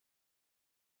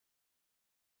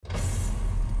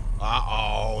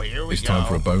Uh-oh, here we go. It's time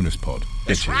for a bonus pod.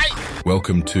 That's right.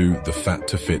 Welcome to the Fat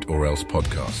to Fit or Else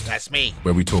podcast. That's me.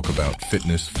 Where we talk about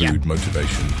fitness, food,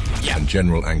 motivation, and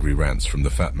general angry rants from the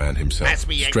fat man himself, That's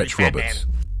me, Stretch angry fat Roberts.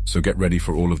 man. So get ready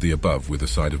for all of the above with a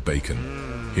side of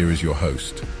bacon. Here is your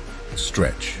host,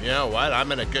 Stretch. You know what?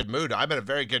 I'm in a good mood. I'm in a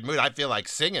very good mood. I feel like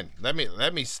singing. Let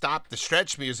me stop the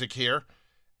Stretch music here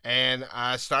and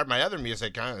start my other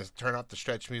music. I'm going to turn off the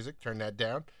Stretch music, turn that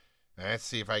down. Let's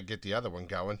see if I can get the other one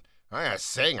going. I gotta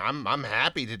sing. I'm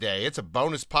happy today. It's a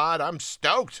bonus pod. I'm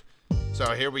stoked.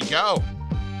 So here we go.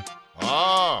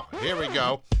 Oh, here we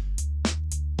go.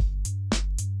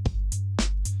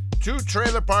 Two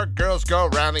trailer park girls go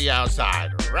around the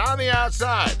outside. Around the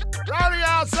outside. Around the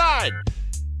outside.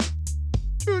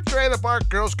 Two trailer park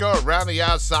girls go around the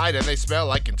outside and they smell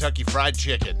like Kentucky Fried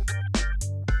Chicken.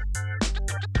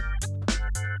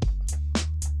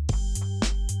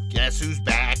 Guess who's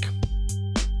back?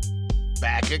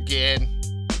 Back again.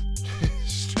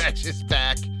 Stretch is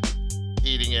back.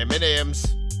 Eating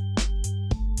M&Ms.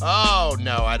 Oh,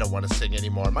 no, I don't want to sing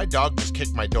anymore. My dog just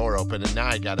kicked my door open, and now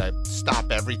I gotta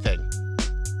stop everything.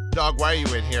 Dog, why are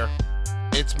you in here?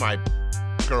 It's my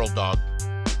girl dog.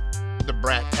 The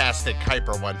brat-tastic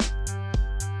hyper one.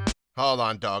 Hold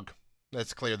on, dog.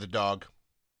 Let's clear the dog.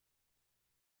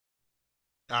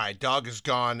 All right, dog is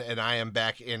gone, and I am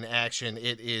back in action.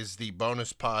 It is the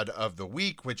bonus pod of the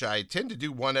week, which I tend to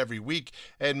do one every week,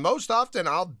 and most often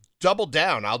I'll double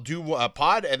down. I'll do a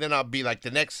pod, and then I'll be like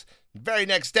the very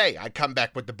next day, I come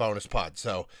back with the bonus pod.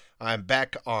 So I'm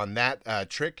back on that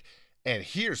trick, and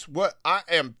here's what I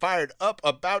am fired up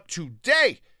about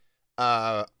today.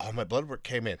 All my blood work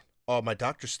came in, all my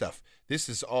doctor stuff. This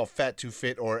is all Fat to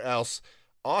Fit or Else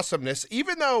awesomeness,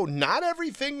 even though not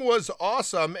everything was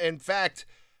awesome. In fact,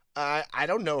 I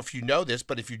don't know if you know this,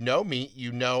 but if you know me,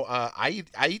 you know I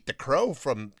eat the crow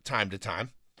from time to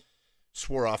time.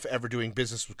 Swore off ever doing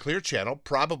business with Clear Channel,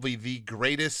 probably the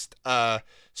greatest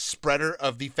spreader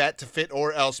of the Fat to Fit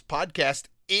or Else podcast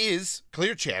is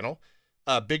Clear Channel,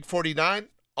 Big 49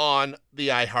 on the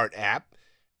iHeart app,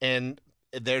 and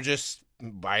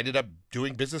I ended up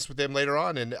doing business with them later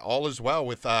on, and all is well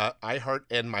with iHeart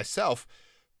and myself,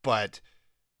 but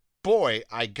boy,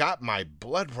 I got my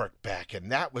blood work back,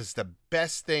 and that was the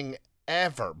best thing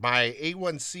ever. My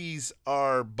A1Cs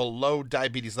are below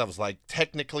diabetes levels. Like,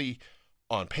 technically,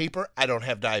 on paper, I don't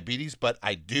have diabetes, but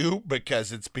I do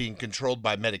because it's being controlled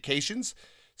by medications,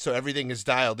 so everything is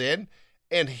dialed in.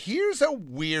 And here's a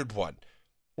weird one.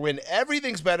 When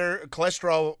everything's better,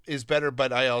 cholesterol is better,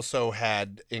 but I also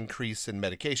had increase in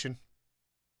medication.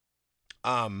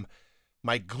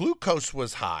 My glucose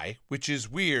was high, which is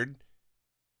weird.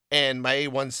 And my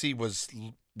A1C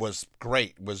was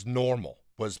great, was normal,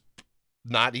 was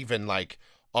not even like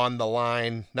on the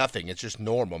line, nothing. It's just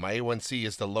normal. My A1C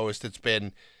is the lowest it's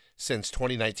been since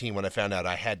 2019 when I found out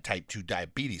I had type 2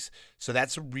 diabetes. So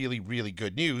that's really, really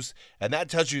good news. And that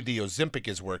tells you the Ozempic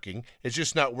is working. It's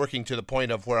just not working to the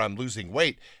point of where I'm losing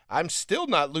weight. I'm still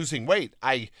not losing weight.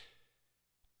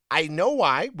 I know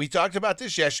why. We talked about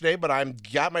this yesterday, but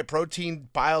got my protein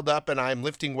piled up and I'm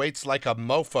lifting weights like a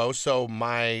mofo. So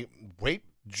my weight,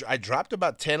 I dropped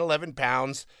about 10, 11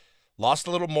 pounds, lost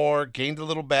a little more, gained a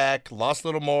little back, lost a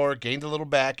little more, gained a little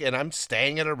back, and I'm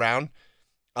staying at around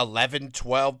 11,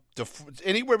 12,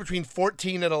 anywhere between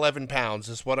 14 and 11 pounds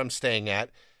is what I'm staying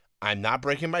at. I'm not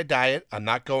breaking my diet. I'm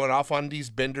not going off on these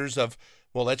benders of,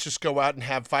 well, let's just go out and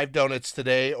have 5 donuts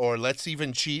today, or let's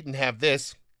even cheat and have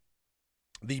this.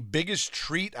 The biggest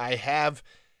treat I have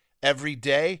every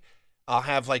day, I'll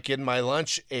have like in my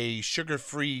lunch a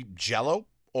sugar-free Jell-O,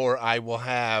 or I will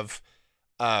have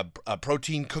a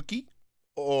protein cookie,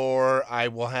 or I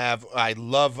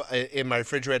love in my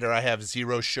refrigerator, I have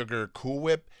zero sugar Cool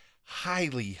Whip.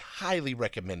 Highly, highly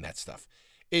recommend that stuff.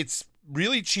 It's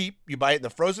really cheap. You buy it in the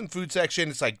frozen food section.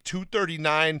 It's like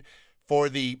 $2.39 for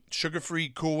the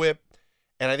sugar-free Cool Whip,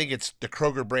 and I think it's the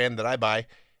Kroger brand that I buy,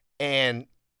 and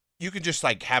you can just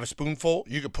like have a spoonful.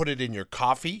 You can put it in your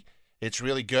coffee. It's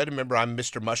really good. Remember, I'm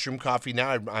Mr. Mushroom Coffee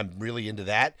now. I'm really into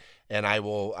that, and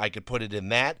I could put it in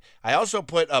that. I also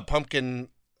put a pumpkin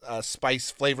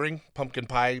spice flavoring, pumpkin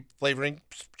pie flavoring.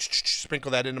 Sprinkle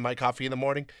that into my coffee in the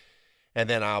morning, and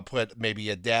then I'll put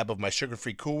maybe a dab of my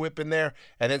sugar-free Cool Whip in there.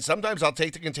 And then sometimes I'll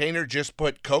take the container, just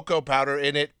put cocoa powder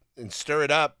in it, and stir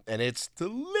it up, and it's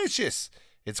delicious.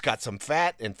 It's got some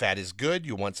fat, and fat is good.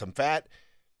 You want some fat.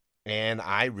 And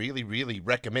I really, really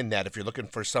recommend that if you're looking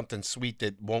for something sweet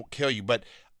that won't kill you. But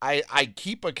I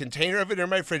keep a container of it in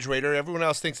my refrigerator. Everyone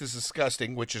else thinks it's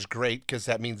disgusting, which is great because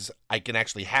that means I can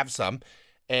actually have some.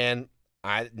 And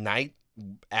at night,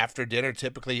 after dinner,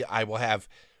 typically I will have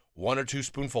 1 or 2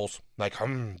 spoonfuls, like,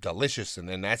 delicious. And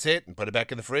then that's it, and put it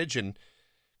back in the fridge and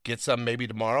get some maybe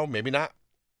tomorrow, maybe not.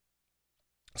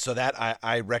 So that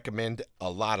I recommend a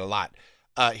lot.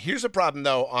 Here's a problem,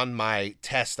 though, on my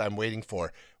test I'm waiting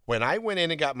for. When I went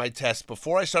in and got my test,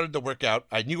 before I started the workout,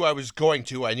 I knew I was going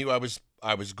to. I knew I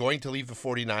was going to leave the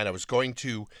 49. I was going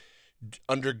to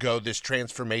undergo this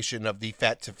transformation of the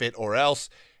fat to fit or else,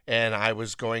 and I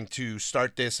was going to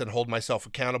start this and hold myself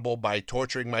accountable by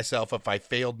torturing myself if I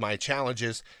failed my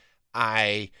challenges.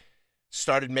 I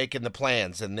started making the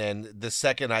plans, and then the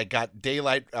second I got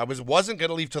daylight, I wasn't going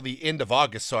to leave till the end of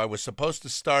August, so I was supposed to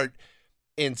start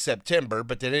in September,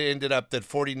 but then it ended up that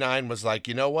 49 was like,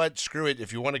 you know what, screw it,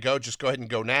 if you want to go, just go ahead and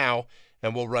go now,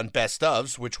 and we'll run best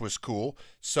ofs, which was cool.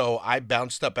 So I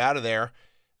bounced up out of there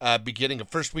beginning of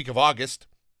first week of August,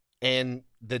 and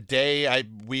the day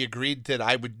we agreed that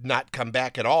I would not come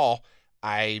back at all,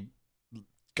 I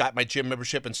got my gym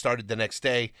membership and started the next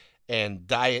day, and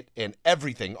diet and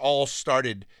everything all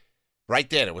started right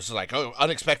then. It was like, oh,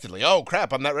 unexpectedly, oh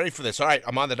crap, I'm not ready for this. All right,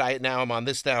 I'm on the diet now, I'm on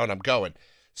this now, and I'm going.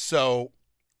 So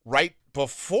right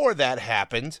before that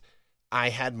happened, I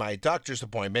had my doctor's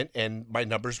appointment, and my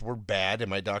numbers were bad, and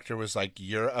my doctor was like,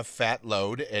 you're a fat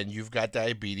load, and you've got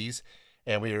diabetes,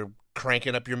 and we were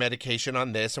cranking up your medication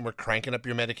on this, and we're cranking up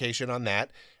your medication on that,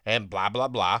 and blah, blah,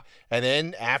 blah. And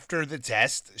then after the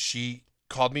test, she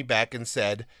called me back and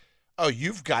said, oh,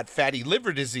 you've got fatty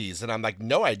liver disease. And I'm like,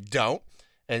 no, I don't.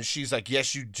 And she's like,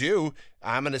 yes, you do.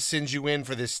 I'm going to send you in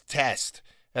for this test.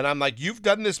 And I'm like, you've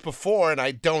done this before, and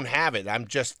I don't have it. I'm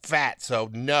just fat, so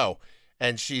no.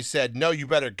 And she said, no, you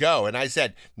better go. And I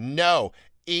said, no,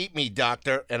 eat me,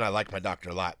 doctor. And I like my doctor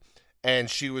a lot. And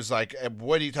she was like,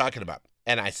 what are you talking about?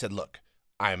 And I said, look,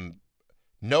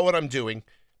 know what I'm doing.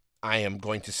 I am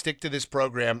going to stick to this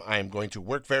program. I am going to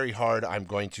work very hard. I'm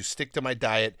going to stick to my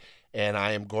diet, and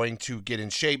I am going to get in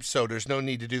shape. So there's no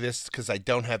need to do this because I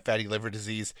don't have fatty liver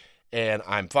disease, and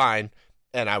I'm fine,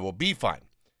 and I will be fine.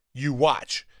 You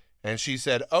watch. And she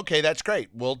said, okay, that's great.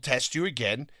 We'll test you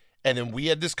again. And then we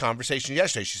had this conversation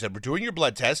yesterday. She said, we're doing your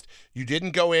blood test. You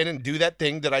didn't go in and do that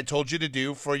thing that I told you to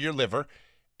do for your liver.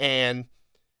 And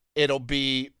it'll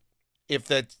be, if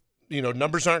the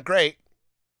numbers aren't great,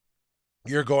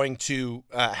 you're going to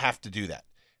have to do that.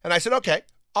 And I said, okay,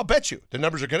 I'll bet you the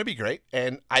numbers are going to be great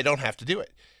and I don't have to do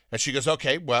it. And she goes,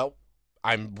 okay, well,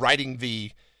 I'm writing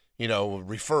the,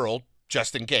 referral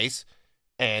just in case.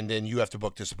 And then you have to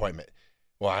book this appointment.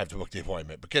 Well, I have to book the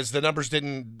appointment because the numbers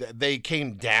they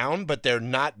came down, but they're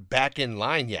not back in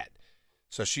line yet.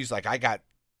 So she's like, I got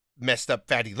messed up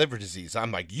fatty liver disease.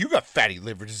 I'm like, you got fatty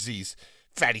liver disease,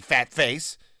 fatty fat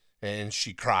face. And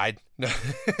she cried. No,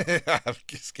 I'm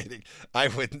just kidding. I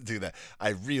wouldn't do that. I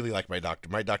really like my doctor.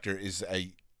 My doctor is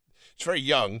she's very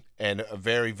young and a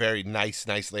very, very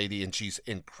nice lady. And she's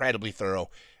incredibly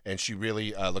thorough. And she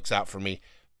really looks out for me.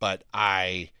 But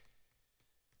now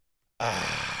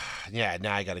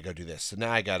I got to go do this. So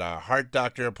now I got a heart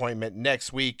doctor appointment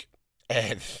next week.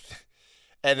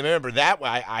 And remember that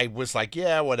I was like,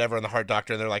 yeah, whatever, on the heart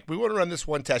doctor. And they're like, we want to run this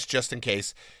one test just in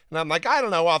case. And I'm like, I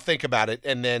don't know, I'll think about it.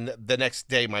 And then the next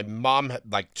day, my mom,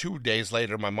 like 2 days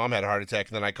later, my mom had a heart attack.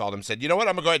 And then I called him and said, you know what,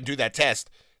 I'm going to go ahead and do that test.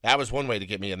 That was one way to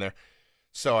get me in there.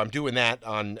 So I'm doing that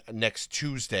on next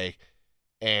Tuesday.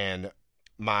 And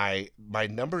my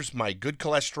numbers, my good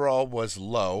cholesterol was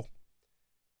low.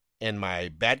 And my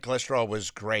bad cholesterol was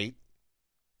great.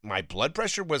 My blood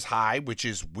pressure was high, which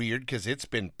is weird because it's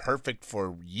been perfect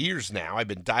for years now. I've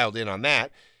been dialed in on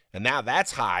that. And now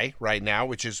that's high right now,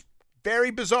 which is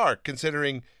very bizarre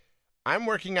considering I'm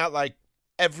working out like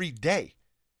every day.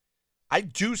 I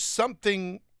do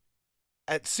something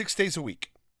at 6 days a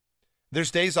week. There's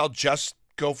days I'll just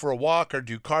go for a walk or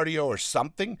do cardio or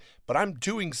something, but I'm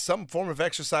doing some form of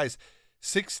exercise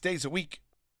 6 days a week.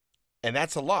 And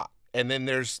that's a lot. And then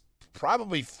there's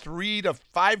probably 3 to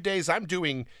 5 days I'm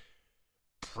doing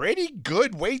pretty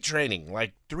good weight training,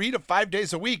 like 3 to 5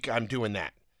 days a week I'm doing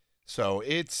that. So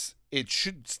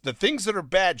the things that are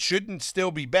bad shouldn't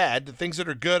still be bad. The things that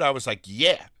are good, I was like,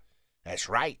 yeah, that's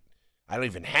right. I don't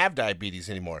even have diabetes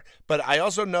anymore. But I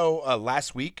also know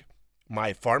last week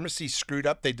my pharmacy screwed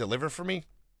up. They deliver for me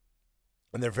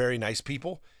and they're very nice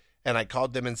people. And I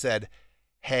called them and said,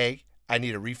 hey, I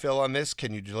need a refill on this.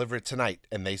 Can you deliver it tonight?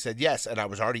 And they said yes. And I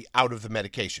was already out of the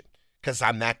medication because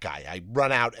I'm that guy. I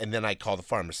run out and then I call the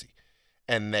pharmacy.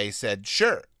 And they said,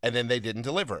 sure. And then they didn't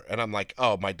deliver. And I'm like,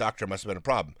 oh, my doctor must have been a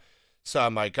problem. So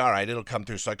I'm like, all right, it'll come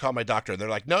through. So I call my doctor and they're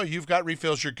like, no, you've got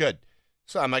refills. You're good.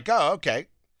 So I'm like, oh, okay.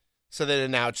 So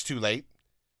then now it's too late.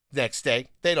 Next day,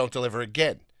 they don't deliver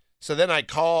again. So then I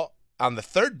call on the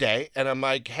third day and I'm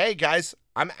like, hey, guys,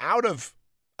 I'm out of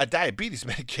a diabetes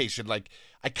medication. Like,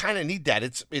 I kind of need that.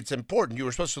 It's important. You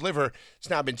were supposed to deliver. It's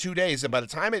now been 2 days, and by the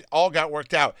time it all got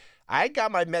worked out, I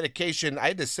got my medication. I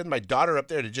had to send my daughter up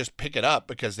there to just pick it up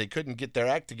because they couldn't get their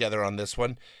act together on this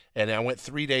one, and I went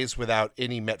 3 days without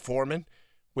any metformin,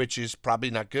 which is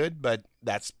probably not good, but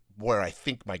that's where I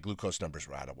think my glucose numbers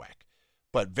were out of whack.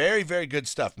 But very, very good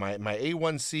stuff. My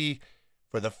A1C,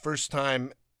 for the first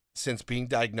time since being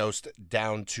diagnosed,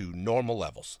 down to normal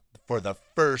levels. For the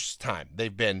first time. They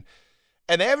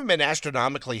haven't been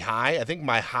astronomically high. I think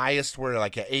my highest were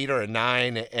like an 8 or a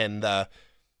 9, and the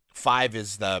 5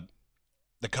 is the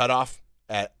cutoff.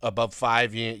 At above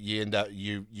 5, you end up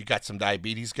you got some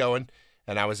diabetes going.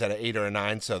 And I was at an 8 or a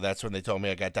 9, so that's when they told me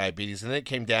I got diabetes. And then it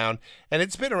came down, and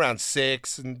it's been around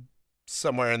 6 and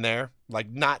somewhere in there, like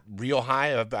not real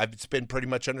high. It's been pretty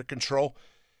much under control.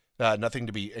 Nothing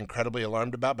to be incredibly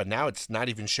alarmed about, but now it's not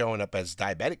even showing up as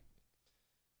diabetic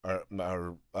or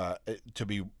to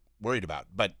be worried about.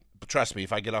 But trust me,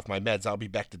 if I get off my meds, I'll be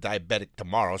back to diabetic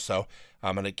tomorrow. So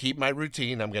I'm going to keep my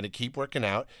routine. I'm going to keep working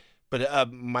out.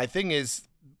 But my thing is,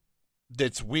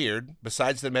 that's weird,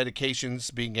 besides the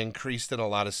medications being increased in a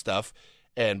lot of stuff,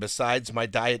 and besides my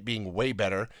diet being way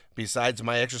better, besides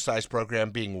my exercise program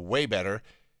being way better,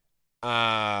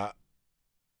 why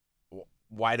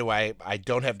do I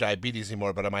don't have diabetes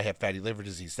anymore, but I might have fatty liver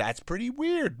disease? That's pretty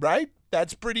weird, right?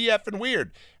 That's pretty effing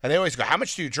weird. And they always go, how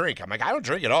much do you drink? I'm like, I don't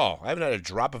drink at all. I haven't had a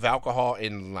drop of alcohol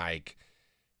in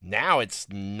now it's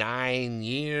 9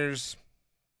 years,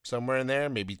 somewhere in there,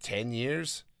 maybe 10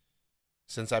 years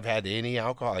since I've had any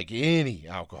alcohol, like any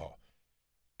alcohol.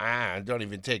 I don't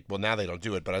even take, well, now they don't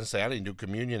do it, but I say I didn't do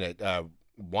communion at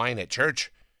wine at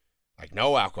church. Like,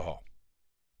 no alcohol.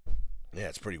 Yeah,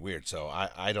 it's pretty weird, so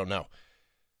I don't know.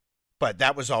 But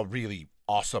that was all really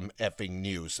awesome effing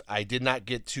news. I did not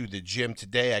get to the gym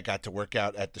today. I got to work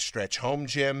out at the Stretch Home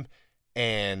Gym,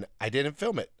 and I didn't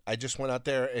film it. I just went out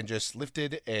there and just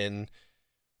lifted and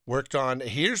worked on.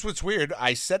 Here's what's weird.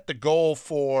 I set the goal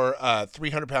for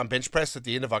 300-pound bench press at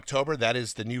the end of October. That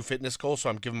is the new fitness goal, so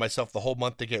I'm giving myself the whole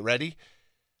month to get ready.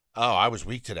 Oh, I was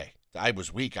weak today. I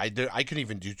was weak. I couldn't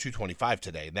even do 225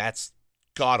 today, and that's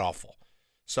god-awful.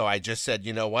 So I just said,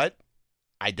 you know what?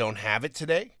 I don't have it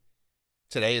today.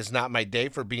 Today is not my day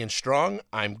for being strong.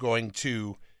 I'm going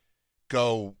to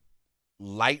go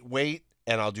lightweight,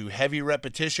 and I'll do heavy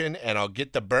repetition, and I'll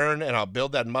get the burn, and I'll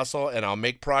build that muscle, and I'll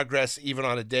make progress even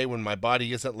on a day when my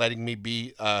body isn't letting me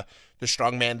be the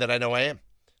strong man that I know I am.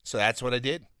 So that's what I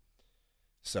did.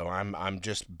 So I'm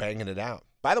just banging it out.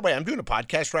 By the way, I'm doing a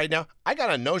podcast right now. I got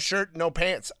on no shirt, no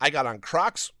pants. I got on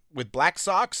Crocs with black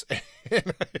socks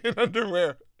and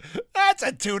underwear. That's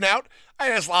a tune out. I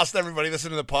just lost everybody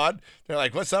listening to the pod. They're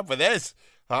like, what's up with this?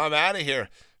 I'm out of here.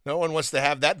 No one wants to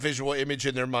have that visual image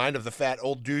in their mind of the fat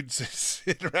old dude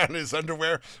sitting around in his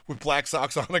underwear with black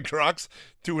socks on and Crocs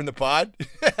doing the pod.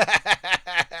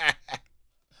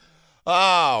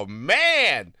 Oh,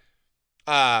 man.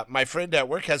 My friend at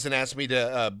work hasn't asked me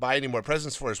to buy any more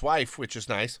presents for his wife, which is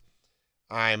nice.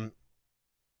 I'm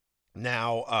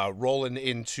now rolling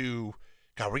into,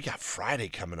 God, we got Friday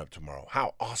coming up tomorrow.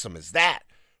 How awesome is that?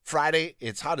 Friday,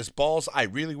 it's hot as balls. I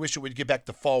really wish it would get back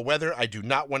to fall weather. I do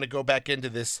not want to go back into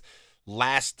this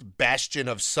last bastion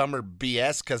of summer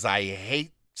BS because I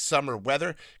hate summer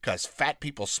weather because fat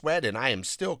people sweat, and I am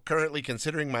still currently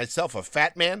considering myself a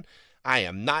fat man. I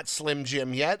am not Slim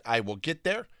Jim yet. I will get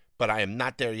there, but I am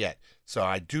not there yet. So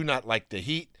I do not like the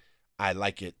heat. I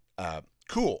like it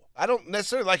cool. I don't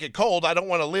necessarily like it cold. I don't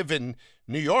want to live in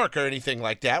New York or anything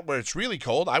like that where it's really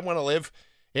cold. I want to live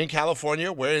in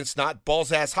California where it's not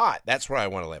balls-ass hot. That's where I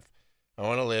want to live. I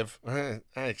want to live.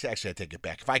 Actually, I take it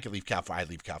back. If I could leave California, I'd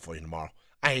leave California tomorrow.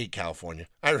 I hate California.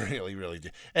 I really, really do.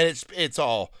 And it's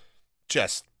all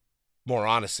just more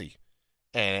honesty.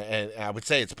 And I would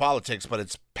say it's politics, but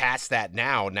it's past that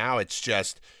now. Now it's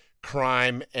just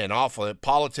crime and awful.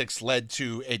 Politics led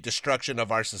to a destruction of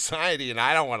our society, and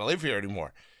I don't want to live here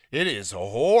anymore. It is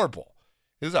horrible.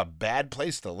 This is a bad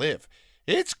place to live.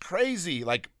 It's crazy.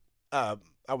 Like, I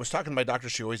was talking to my doctor.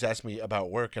 She always asks me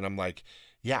about work, and I'm like,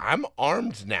 yeah, I'm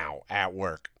armed now at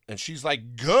work. And she's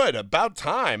like, good, about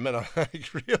time. And I'm like,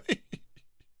 really?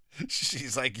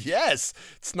 She's like, yes,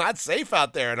 it's not safe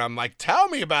out there. And I'm like, tell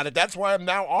me about it. That's why I'm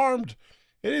now armed.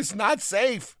 It is not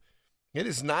safe. It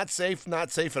is not safe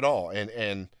at all.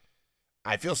 And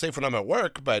I feel safe when I'm at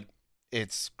work, but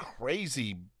it's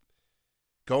crazy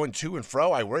going to and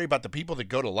fro. I worry about the people that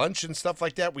go to lunch and stuff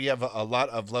like that. We have a lot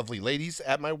of lovely ladies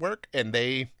at my work, and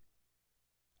they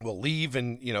will leave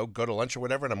and, go to lunch or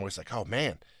whatever. And I'm always like, oh,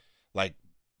 man, like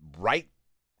right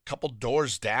couple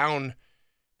doors down,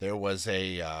 there was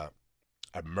a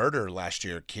a murder last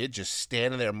year. A kid just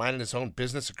standing there minding his own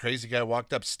business. A crazy guy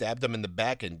walked up, stabbed him in the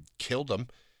back, and killed him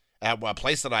at a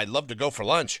place that I'd love to go for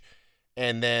lunch.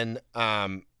 And then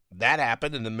that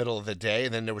happened in the middle of the day.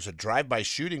 And then there was a drive-by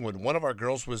shooting when one of our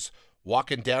girls was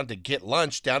walking down to get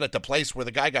lunch down at the place where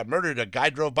the guy got murdered. A guy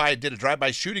drove by and did a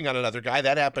drive-by shooting on another guy.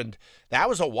 That happened. That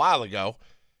was a while ago.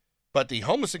 But the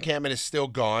homeless encampment is still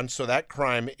gone, so that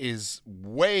crime is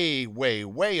way, way,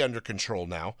 way under control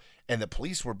now. And the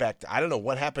police were back. I don't know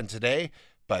what happened today,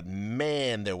 but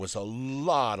man, there was a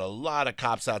lot of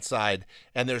cops outside.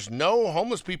 And there's no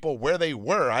homeless people where they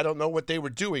were. I don't know what they were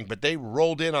doing, but they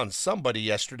rolled in on somebody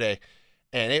yesterday,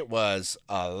 and it was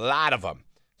a lot of them.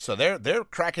 So they're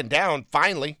cracking down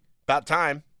finally. About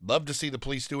time. Love to see the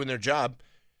police doing their job.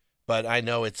 But I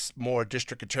know it's more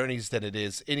district attorneys than it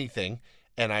is anything.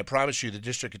 And I promise you, the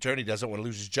district attorney doesn't want to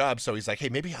lose his job. So he's like, hey,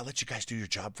 maybe I'll let you guys do your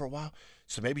job for a while.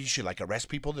 So maybe you should arrest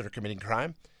people that are committing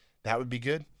crime. That would be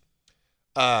good.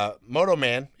 Moto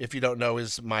Man, if you don't know,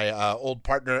 is my old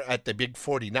partner at the Big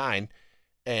 49.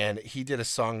 And he did a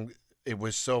song. It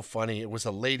was so funny. It was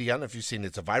a lady. I don't know if you've seen it.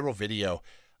 It's a viral video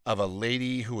of a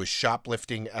lady who was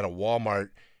shoplifting at a Walmart.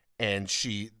 And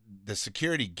the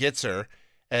security gets her.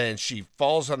 And she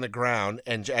falls on the ground,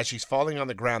 and as she's falling on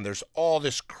the ground, there's all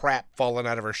this crap falling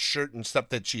out of her shirt and stuff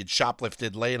that she had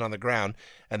shoplifted laying on the ground.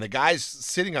 And the guy's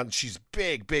sitting on, she's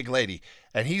big lady,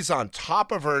 and he's on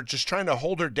top of her just trying to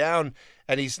hold her down,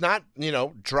 and he's not,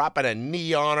 dropping a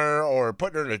knee on her or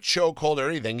putting her in a chokehold or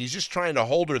anything. He's just trying to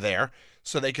hold her there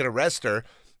so they can arrest her.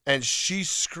 And she's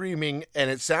screaming, and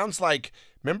it sounds like,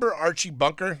 remember Archie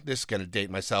Bunker? This is going to date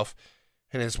myself.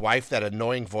 And his wife, that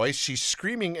annoying voice, she's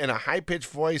screaming in a high-pitched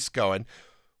voice going,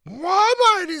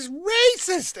 Walmart is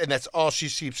racist! And that's all she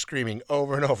keeps screaming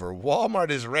over and over. Walmart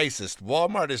is racist.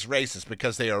 Walmart is racist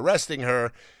because they are arresting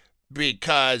her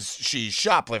because she's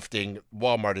shoplifting.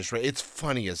 Walmart is racist. It's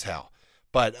funny as hell.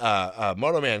 But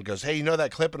Moto Man goes, hey, you know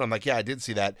that clip? And I'm like, yeah, I did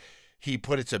see that. He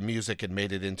put it to music and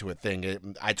made it into a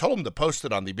thing. I told him to post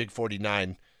it on the Big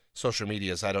 49 social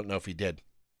medias. I don't know if he did.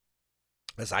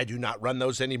 As I do not run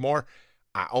those anymore.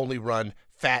 I only run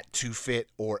Fat to Fit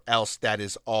or else. That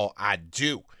is all I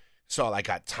do. It's all I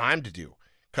got time to do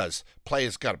because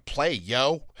players got to play,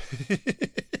 yo.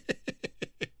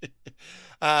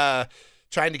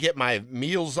 Trying to get my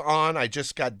meals on. I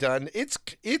just got done.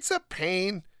 It's a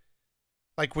pain,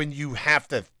 like when you have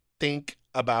to think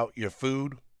about your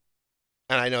food.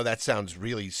 And I know that sounds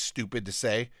really stupid to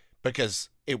say because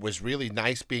it was really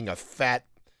nice being a fat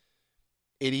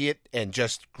idiot and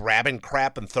just grabbing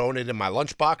crap and throwing it in my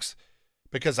lunchbox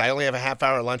because I only have a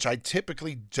half-hour lunch. I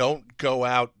typically don't go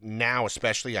out now,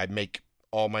 especially I make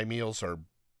all my meals or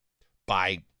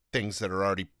buy things that are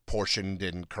already portioned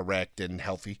and correct and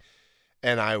healthy,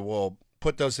 and I will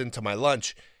put those into my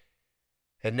lunch.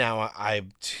 And now I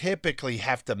typically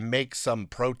have to make some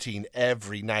protein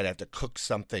every night. I have to cook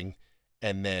something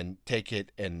and then take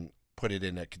it and put it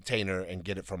in a container and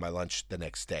get it for my lunch the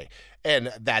next day.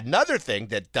 And that another thing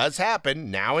that does happen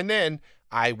now and then,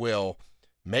 I will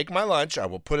make my lunch. I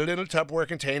will put it in a Tupperware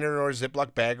container or a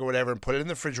Ziploc bag or whatever and put it in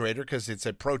the refrigerator because it's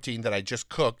a protein that I just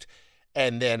cooked.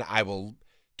 And then I will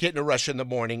get in a rush in the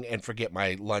morning and forget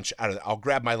my lunch out of it. I'll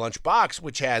grab my lunch box,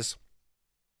 which has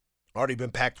already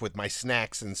been packed with my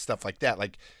snacks and stuff like that.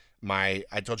 Like I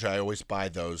told you I always buy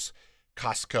those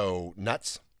Costco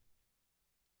nuts.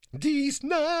 These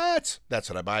nuts. That's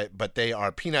what I buy. But they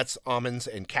are peanuts, almonds,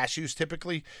 and cashews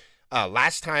typically.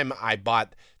 Last time I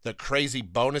bought the crazy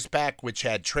bonus pack, which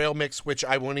had trail mix, which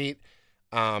I won't eat.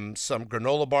 Some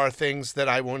granola bar things that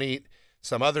I won't eat.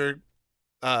 Some other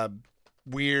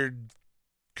weird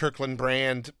Kirkland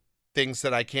brand things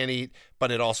that I can't eat.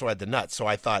 But it also had the nuts. So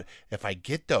I thought if I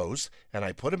get those and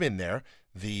I put them in there,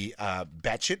 the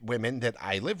batshit women that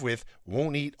I live with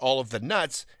won't eat all of the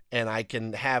nuts, and I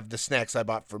can have the snacks I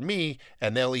bought for me,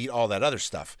 and they'll eat all that other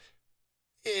stuff.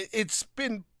 It's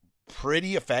been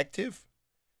pretty effective,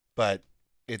 but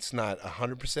it's not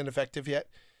 100% effective yet.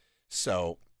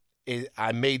 So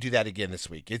I may do that again this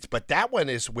week. But that one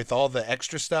is with all the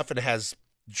extra stuff, and it has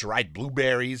dried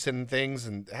blueberries and things,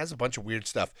 and it has a bunch of weird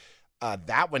stuff.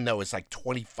 That one, though, is like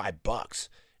 $25.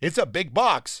 It's a big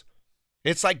box.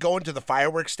 It's like going to the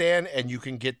fireworks stand and you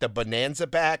can get the Bonanza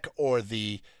pack or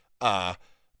the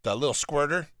little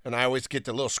squirter. And I always get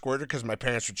the little squirter because my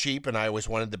parents were cheap and I always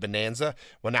wanted the Bonanza.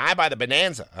 When I buy the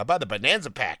Bonanza, I buy the Bonanza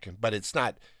pack, but it's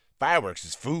not fireworks,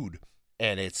 it's food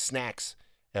and it's snacks.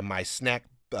 And my snack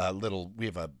we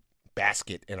have a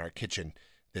basket in our kitchen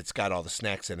that's got all the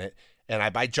snacks in it. And I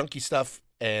buy junky stuff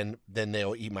and then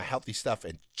they'll eat my healthy stuff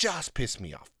and just piss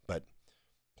me off. But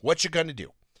what you gonna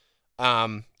do?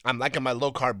 I'm liking my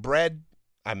low-carb bread.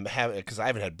 I'm having, because I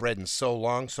haven't had bread in so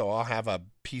long, so I'll have a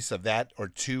piece of that or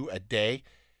two a day,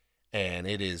 and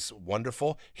it is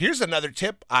wonderful. Here's another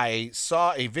tip I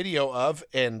saw a video of,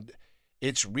 and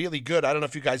it's really good. I don't know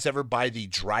if you guys ever buy the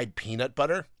dried peanut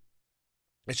butter.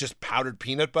 It's just powdered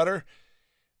peanut butter.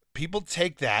 People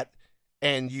take that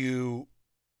and you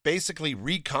basically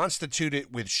reconstitute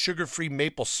it with sugar-free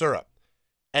maple syrup,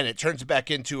 and it turns it back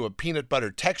into a peanut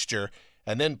butter texture,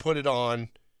 and then put it on,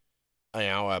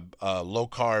 a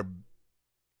low-carb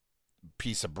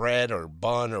piece of bread or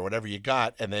bun or whatever you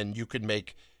got, and then you could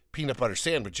make peanut butter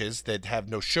sandwiches that have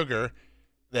no sugar,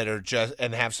 that are just,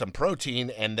 and have some protein,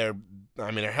 and they're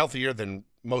healthier than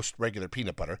most regular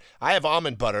peanut butter. I have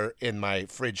almond butter in my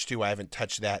fridge too. I haven't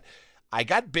touched that. I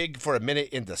got big for a minute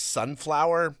into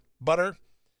sunflower butter.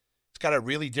 It's got a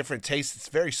really different taste. It's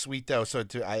very sweet though, so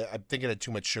I'm thinking of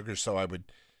too much sugar, so I would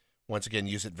once again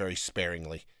use it very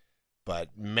sparingly.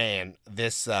 But man,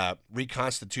 this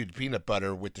reconstituted peanut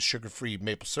butter with the sugar-free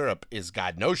maple syrup is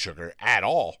got no sugar at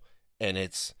all, and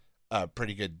it's a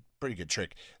pretty good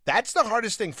trick. That's the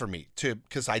hardest thing for me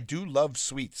because I do love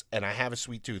sweets, and I have a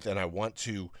sweet tooth, and I want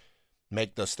to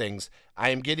make those things. I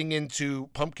am getting into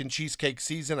pumpkin cheesecake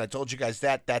season. I told you guys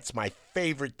that. That's my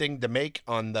favorite thing to make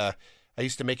I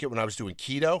used to make it when I was doing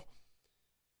keto.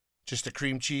 Just a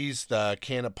cream cheese, the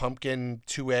can of pumpkin,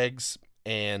 2 eggs,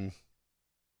 and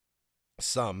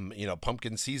some,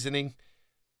 pumpkin seasoning,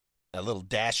 a little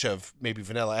dash of maybe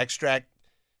vanilla extract.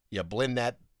 You blend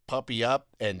that puppy up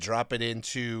and drop it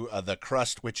into the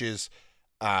crust, which is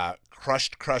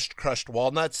crushed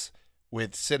walnuts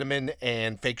with cinnamon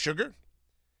and fake sugar.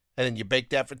 And then you bake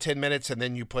that for 10 minutes, and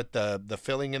then you put the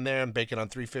filling in there and bake it on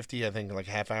 350, I think like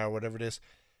a half hour, whatever it is.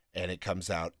 And it comes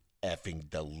out effing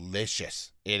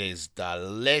delicious. It is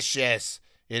delicious.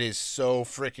 It is so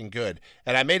freaking good.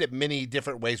 And I made it many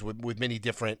different ways with many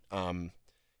different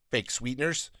fake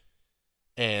sweeteners.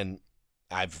 And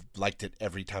I've liked it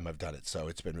every time I've done it. So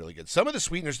it's been really good. Some of the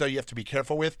sweeteners, though, you have to be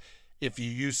careful with. If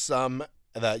you use some,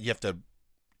 you have to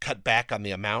cut back on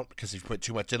the amount, because if you put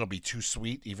too much in, it'll be too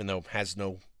sweet, even though it has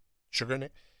no sugar in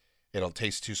it. It'll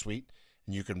taste too sweet.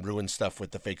 And you can ruin stuff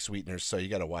with the fake sweeteners, so you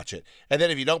got to watch it. And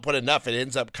then if you don't put enough, it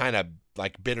ends up kind of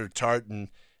like bitter tart, and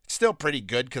it's still pretty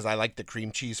good because I like the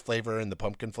cream cheese flavor and the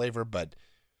pumpkin flavor, but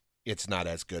it's not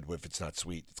as good if it's not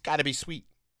sweet. It's got to be sweet.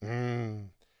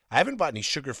 I haven't bought any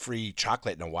sugar-free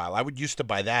chocolate in a while. I would used to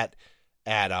buy that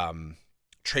at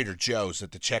Trader Joe's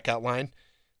at the checkout line.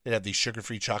 They'd have these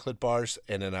sugar-free chocolate bars,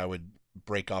 and then I would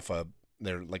break off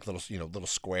they're like little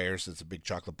squares. It's a big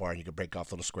chocolate bar, and you could break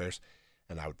off little squares.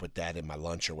 And I would put that in my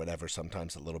lunch or whatever,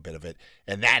 sometimes a little bit of it.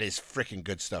 And that is freaking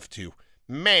good stuff, too.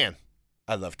 Man,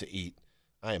 I love to eat.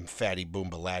 I am fatty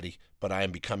boomba but I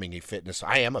am becoming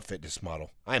I am a fitness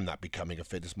model. I am not becoming a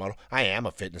fitness model. I am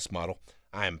a fitness model.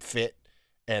 I am fit,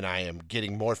 and I am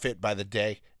getting more fit by the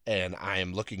day, and I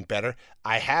am looking better.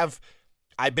 I've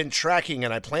been tracking,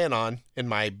 and I plan on, in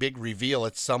my big reveal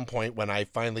at some point when I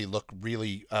finally look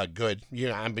really good. You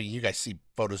guys see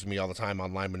photos of me all the time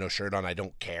online with no shirt on. I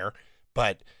don't care.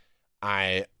 But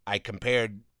I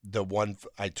compared the one,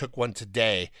 I took one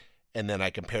today, and then I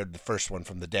compared the first one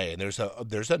from the day, and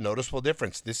there's a noticeable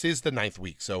difference. This is the 9th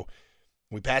week, so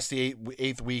we passed the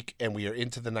 8th week, and we are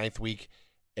into the 9th week,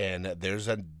 and there's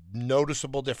a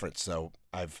noticeable difference. So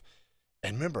and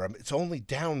remember, it's only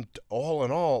down to, all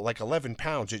in all, like 11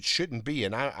 pounds. It shouldn't be,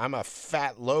 and I'm a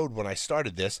fat load when I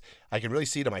started this. I can really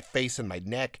see it on my face and my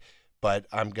neck, but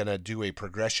I'm gonna do a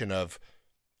progression of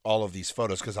all of these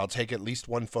photos, because I'll take at least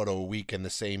one photo a week in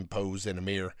the same pose in a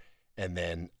mirror, and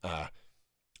then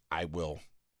I will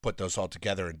put those all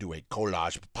together and do a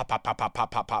collage,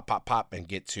 pop, and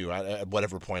get to at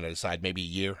whatever point I decide, maybe a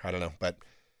year, I don't know, but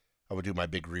I will do my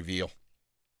big reveal,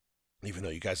 even though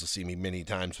you guys will see me many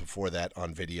times before that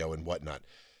on video and whatnot.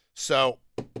 So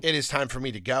it is time for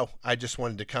me to go. I just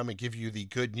wanted to come and give you the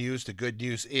good news. The good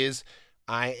news is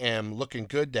I am looking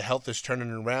good. The health is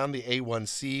turning around. The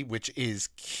A1C, which is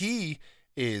key,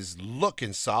 is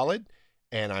looking solid,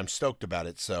 and I'm stoked about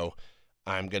it. So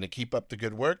I'm going to keep up the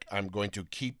good work. I'm going to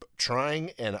keep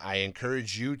trying, and I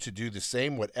encourage you to do the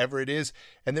same, whatever it is.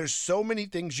 And there's so many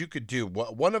things you could do.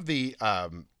 One of the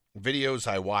videos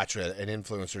I watch, an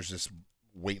influencer's this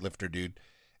weightlifter dude,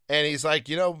 and he's like,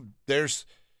 there's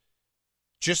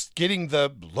just getting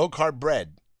the low-carb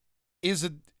bread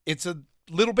it's a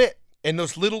little bit. And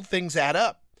those little things add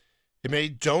up.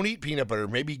 Don't eat peanut butter.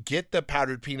 Maybe get the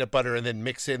powdered peanut butter and then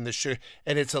mix in the sugar.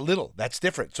 And it's a little. That's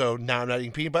different. So now I'm not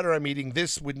eating peanut butter. I'm eating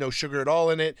this with no sugar at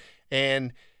all in it.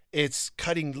 And it's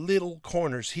cutting little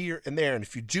corners here and there. And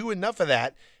if you do enough of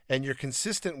that and you're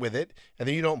consistent with it, and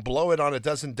then you don't blow it on a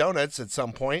dozen donuts at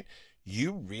some point,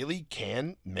 you really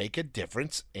can make a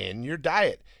difference in your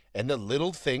diet. And the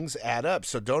little things add up.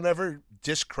 So don't ever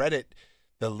discredit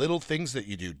the little things that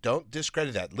you do. Don't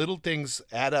discredit that. Little things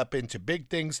add up into big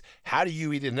things. How do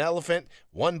you eat an elephant?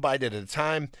 One bite at a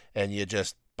time, and you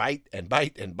just bite and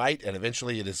bite and bite, and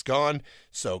eventually it is gone.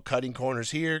 So cutting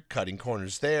corners here, cutting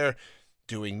corners there,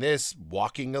 doing this,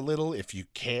 walking a little. If you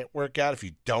can't work out, if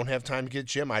you don't have time to get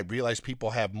gym, I realize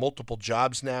people have multiple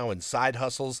jobs now and side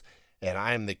hustles, and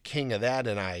I am the king of that,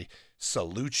 and I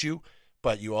salute you.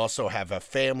 But you also have a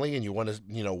family and you want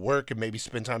to, work and maybe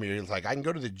spend time. You're like, I can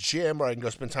go to the gym or I can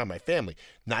go spend time with my family.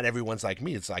 Not everyone's like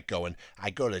me. It's like I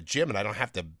go to the gym and I don't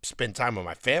have to spend time with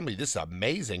my family. This is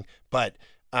amazing. But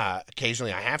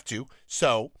occasionally I have to.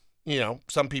 So,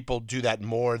 some people do that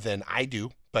more than I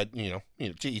do. But, to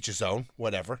each his own,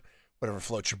 whatever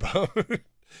floats your boat.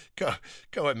 Go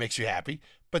what makes you happy.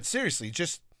 But seriously,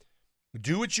 just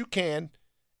do what you can.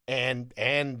 And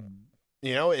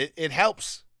it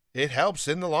helps. It helps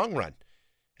in the long run.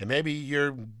 And maybe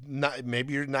you're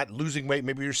not losing weight,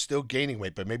 maybe you're still gaining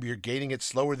weight, but maybe you're gaining it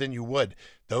slower than you would.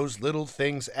 Those little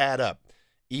things add up.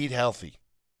 Eat healthy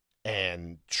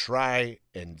and try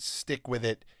and stick with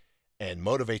it and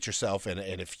motivate yourself. And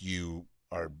if you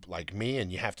are like me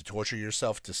and you have to torture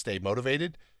yourself to stay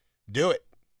motivated, do it.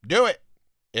 Do it.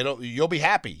 You'll be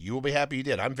happy. You will be happy you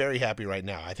did. I'm very happy right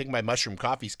now. I think my mushroom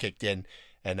coffee's kicked in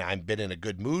and I've been in a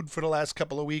good mood for the last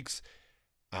couple of weeks.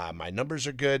 My numbers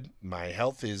are good. My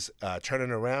health is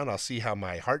turning around. I'll see how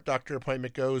my heart doctor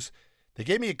appointment goes. They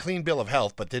gave me a clean bill of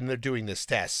health, but then they're doing this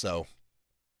test, so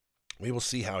we will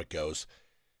see how it goes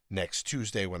next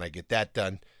Tuesday when I get that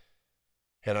done.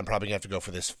 And I'm probably going to have to go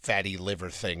for this fatty liver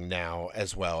thing now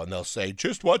as well. And they'll say,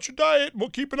 just watch your diet and we'll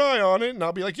keep an eye on it. And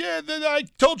I'll be like, yeah, I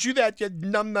told you that, you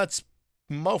numbnuts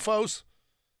mofos.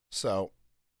 So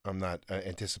I'm not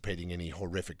anticipating any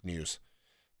horrific news.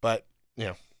 But,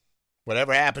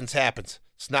 whatever happens, happens.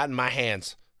 It's not in my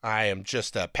hands. I am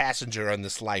just a passenger on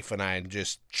this life, and I am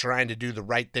just trying to do the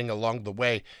right thing along the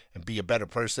way and be a better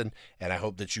person, and I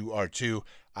hope that you are too.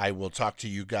 I will talk to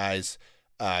you guys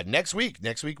next week.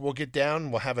 Next week we'll get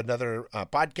down. We'll have another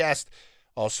podcast.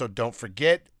 Also, don't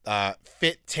forget,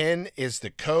 FIT10 is the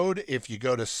code. If you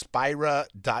go to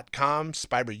Spira.com,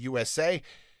 Spira USA,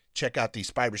 check out the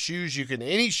Spira shoes.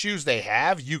 Any shoes they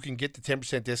have, you can get the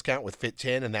 10% discount with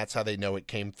FIT10, and that's how they know it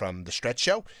came from the Stretch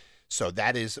Show. So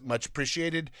that is much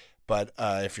appreciated. But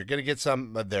if you're going to get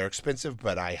some, they're expensive,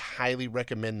 but I highly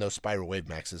recommend those Spira Wave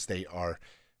Maxes. They are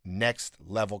next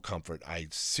level comfort. I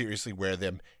seriously wear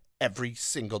them every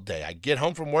single day. I get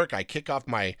home from work, I kick off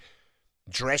my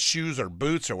dress shoes or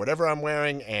boots or whatever I'm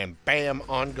wearing, and bam,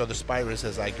 on go the Spiras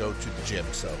as I go to the gym.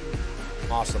 So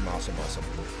awesome.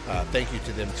 Thank you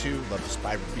to them too. Love the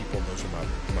Spira people. Those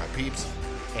are my peeps.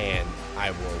 And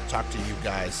I will talk to you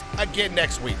guys again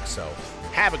next week. So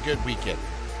have a good weekend.